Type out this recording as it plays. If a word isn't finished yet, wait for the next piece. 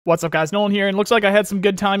What's up guys, Nolan here, and looks like I had some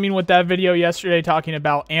good timing with that video yesterday talking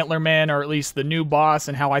about Antlerman, or at least the new boss,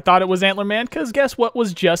 and how I thought it was Antlerman, because guess what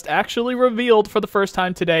was just actually revealed for the first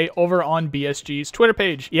time today over on BSG's Twitter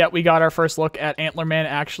page. Yeah, we got our first look at Antlerman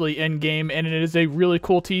actually in-game, and it is a really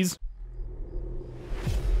cool tease.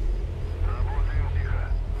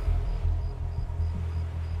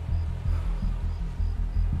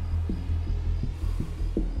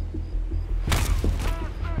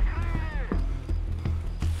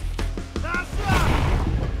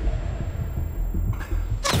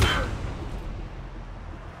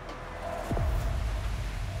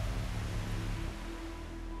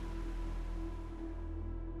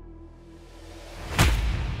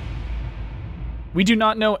 We do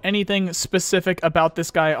not know anything specific about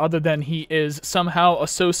this guy other than he is somehow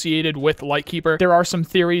associated with Lightkeeper. There are some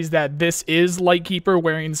theories that this is Lightkeeper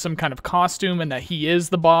wearing some kind of costume and that he is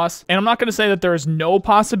the boss. And I'm not going to say that there is no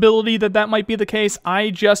possibility that that might be the case.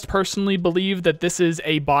 I just personally believe that this is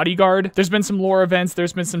a bodyguard. There's been some lore events,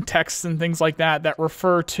 there's been some texts and things like that that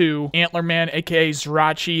refer to Antlerman, aka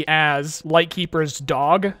Zrachi, as Lightkeeper's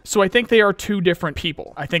dog. So I think they are two different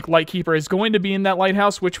people. I think Lightkeeper is going to be in that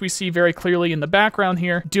lighthouse, which we see very clearly in the background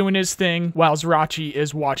here, doing his thing while Zrachi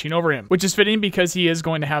is watching over him, which is fitting because he is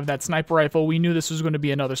going to have that sniper rifle. We knew this was going to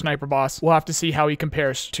be another sniper boss. We'll have to see how he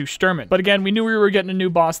compares to Sturman. But again, we knew we were getting a new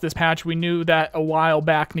boss this patch. We knew that a while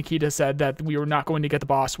back Nikita said that we were not going to get the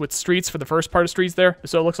boss with Streets for the first part of Streets there.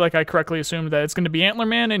 So it looks like I correctly assumed that it's going to be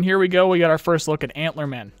Antlerman, and here we go. We got our first look at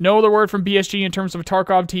Antlerman. No other word from BSG in terms of a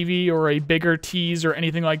Tarkov TV or a bigger tease or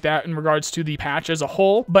anything like that in regards to the patch as a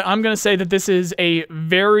whole. But I'm going to say that this is a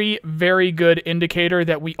very, very good indicator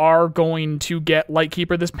that we are going to get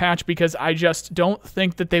Lightkeeper this patch, because I just don't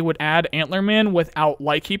think that they would add Antlerman without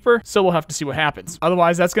Lightkeeper, so we'll have to see what happens.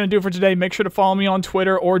 Otherwise, that's going to do it for today. Make sure to follow me on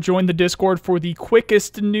Twitter or join the Discord for the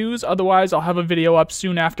quickest news. Otherwise, I'll have a video up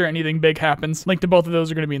soon after anything big happens. Link to both of those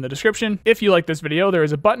are going to be in the description. If you like this video, there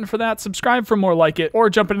is a button for that. Subscribe for more like it, or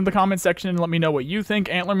jump into the comment section and let me know what you think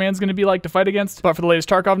Antlerman's going to be like to fight against. But for the latest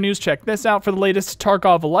Tarkov news, check this out. For the latest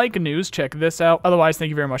Tarkov-like news, check this out. Otherwise, thank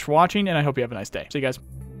you very much for watching, and I hope you have a nice day. See you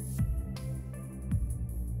guys.